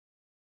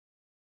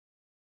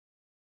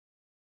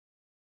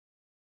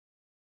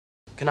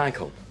Can I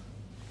come?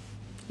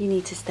 You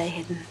need to stay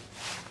hidden.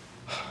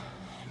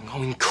 I'm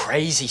going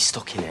crazy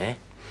stuck in here.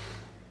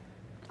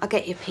 I'll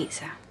get you a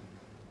pizza.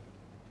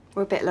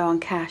 We're a bit low on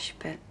cash,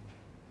 but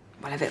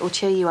well, if it will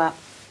cheer you up,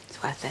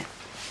 it's worth it.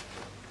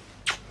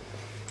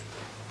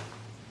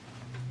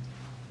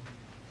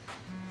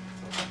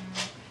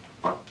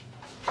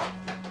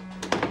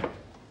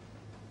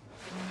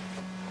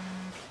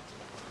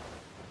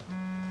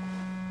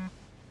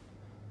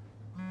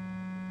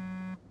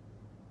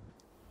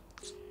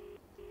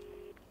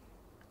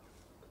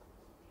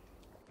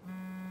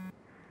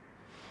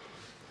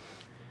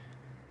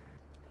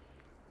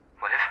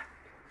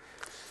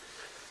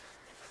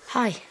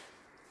 Hi.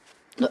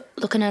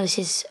 Look, I know this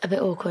is a bit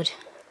awkward,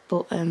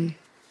 but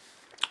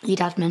your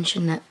dad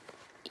mentioned that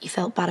you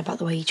felt bad about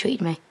the way you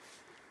treated me.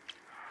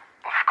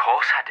 Of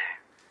course I do.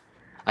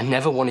 I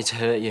never wanted to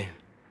hurt you.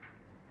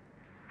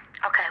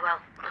 Okay, well,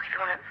 look, if you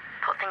want to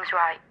put things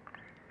right,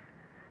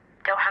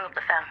 don't hang up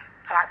the phone,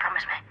 all right?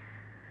 Promise me.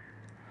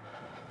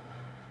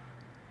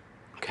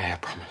 Okay, I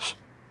promise.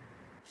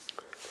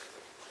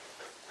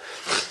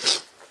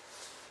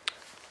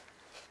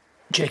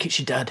 Jake, it's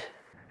your dad.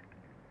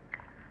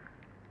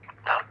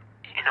 No,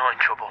 you're not in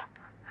trouble.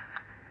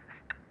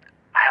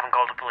 I haven't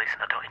called the police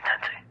and I don't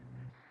intend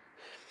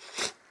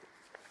to.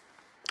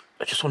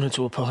 I just wanted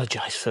to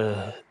apologise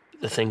for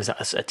the things that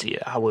I said to you.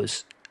 I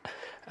was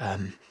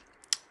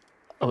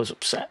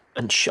upset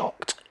and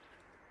shocked,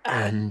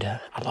 and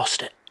I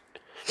lost it.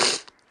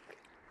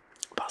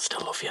 But I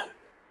still love you.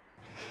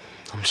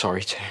 I'm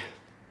sorry too.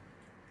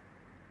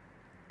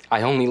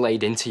 I only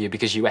laid into you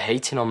because you were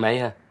hating on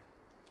Maya.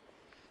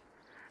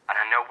 And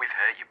I know we've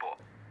hurt you, but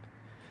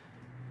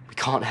we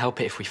can't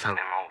help it if we fell in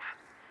love.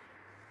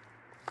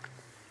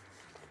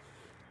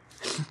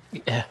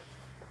 Yeah.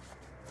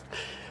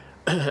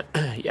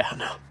 Yeah, I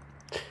know.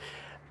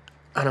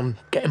 And I'm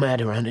getting my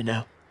head around it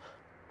now.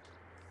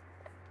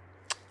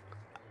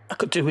 I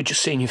could do with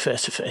just seeing you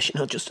face to face,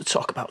 just to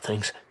talk about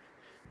things.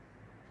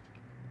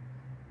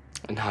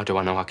 And how do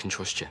I know I can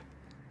trust you?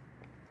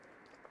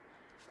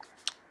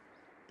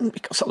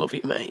 Because I love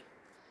you, mate.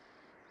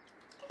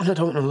 And I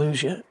don't want to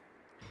lose you.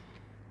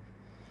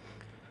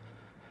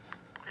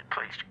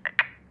 Please,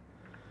 Jack.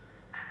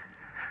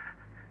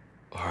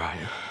 All right.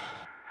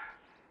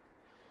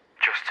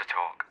 Just to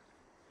talk.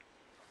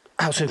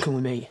 How soon can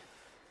we meet?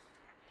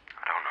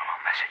 I don't know.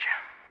 I'll message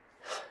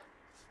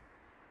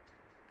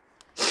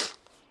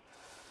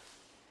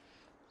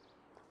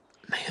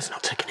you. Maya's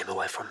not taking him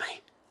away from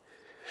me.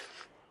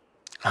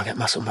 I'll get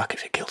my son back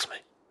if it kills me.